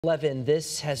11,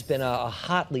 this has been a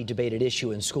hotly debated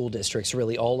issue in school districts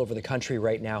really all over the country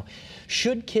right now.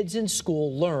 Should kids in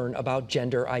school learn about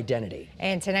gender identity?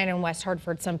 And tonight in West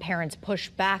Hartford, some parents push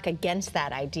back against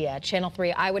that idea. Channel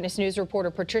 3 Eyewitness News reporter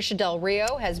Patricia Del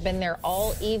Rio has been there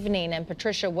all evening. And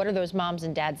Patricia, what are those moms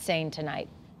and dads saying tonight?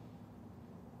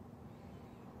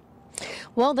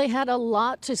 Well, they had a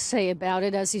lot to say about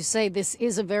it. As you say, this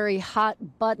is a very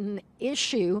hot button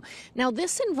issue. Now,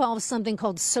 this involves something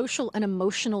called social and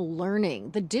emotional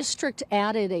learning. The district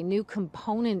added a new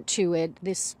component to it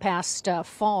this past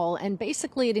fall, and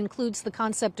basically it includes the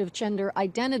concept of gender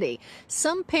identity.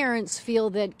 Some parents feel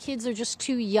that kids are just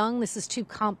too young. This is too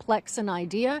complex an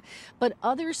idea, but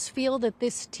others feel that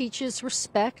this teaches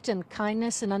respect and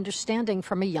kindness and understanding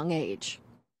from a young age.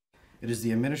 It is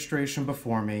the administration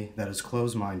before me that is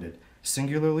closed-minded,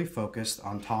 singularly focused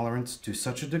on tolerance to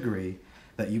such a degree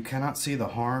that you cannot see the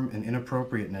harm and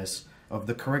inappropriateness of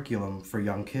the curriculum for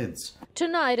young kids.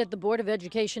 Tonight at the Board of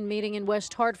Education meeting in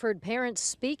West Hartford, parents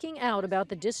speaking out about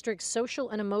the district's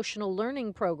social and emotional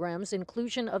learning program's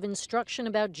inclusion of instruction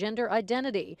about gender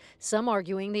identity, some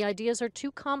arguing the ideas are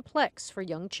too complex for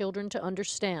young children to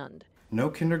understand. No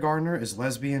kindergartner is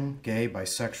lesbian, gay,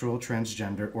 bisexual,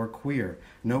 transgender, or queer.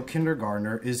 No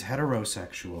kindergartner is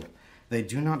heterosexual. They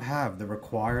do not have the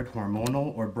required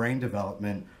hormonal or brain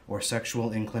development or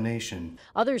sexual inclination.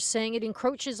 Others saying it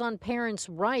encroaches on parents'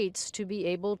 rights to be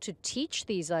able to teach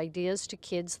these ideas to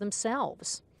kids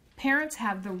themselves. Parents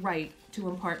have the right to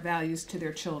impart values to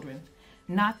their children,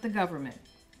 not the government.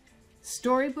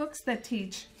 Storybooks that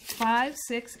teach 5-,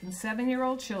 6-, and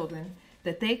 7-year-old children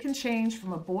that they can change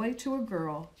from a boy to a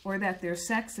girl, or that their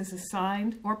sex is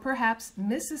assigned or perhaps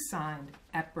misassigned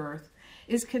at birth,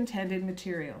 is contended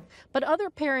material. But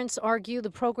other parents argue the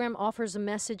program offers a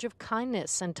message of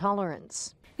kindness and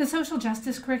tolerance. The social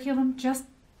justice curriculum just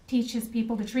teaches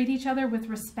people to treat each other with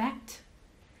respect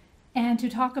and to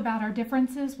talk about our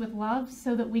differences with love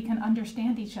so that we can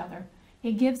understand each other.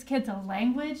 It gives kids a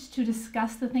language to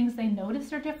discuss the things they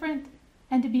notice are different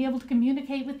and to be able to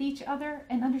communicate with each other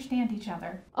and understand each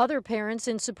other. Other parents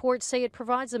in support say it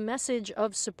provides a message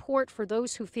of support for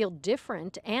those who feel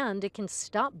different, and it can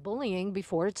stop bullying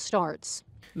before it starts.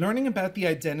 Learning about the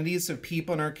identities of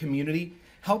people in our community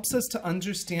helps us to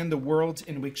understand the world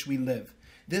in which we live.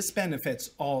 This benefits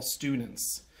all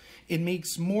students. It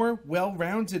makes more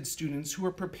well-rounded students who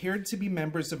are prepared to be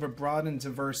members of a broad and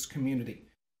diverse community.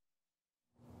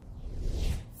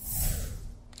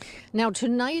 Now,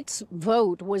 tonight's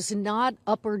vote was not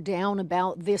up or down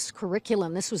about this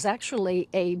curriculum. This was actually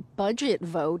a budget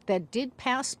vote that did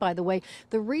pass, by the way.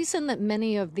 The reason that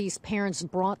many of these parents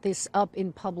brought this up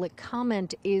in public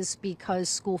comment is because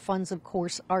school funds, of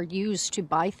course, are used to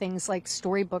buy things like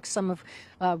storybooks, some of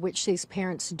which these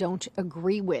parents don't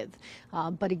agree with.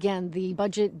 But again, the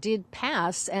budget did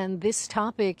pass, and this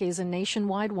topic is a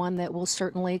nationwide one that will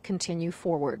certainly continue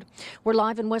forward. We're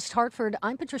live in West Hartford.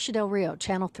 I'm Patricia Del Rio,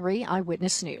 Channel 3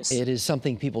 Eyewitness News. It is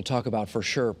something people talk about for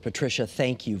sure. Patricia,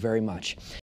 thank you very much.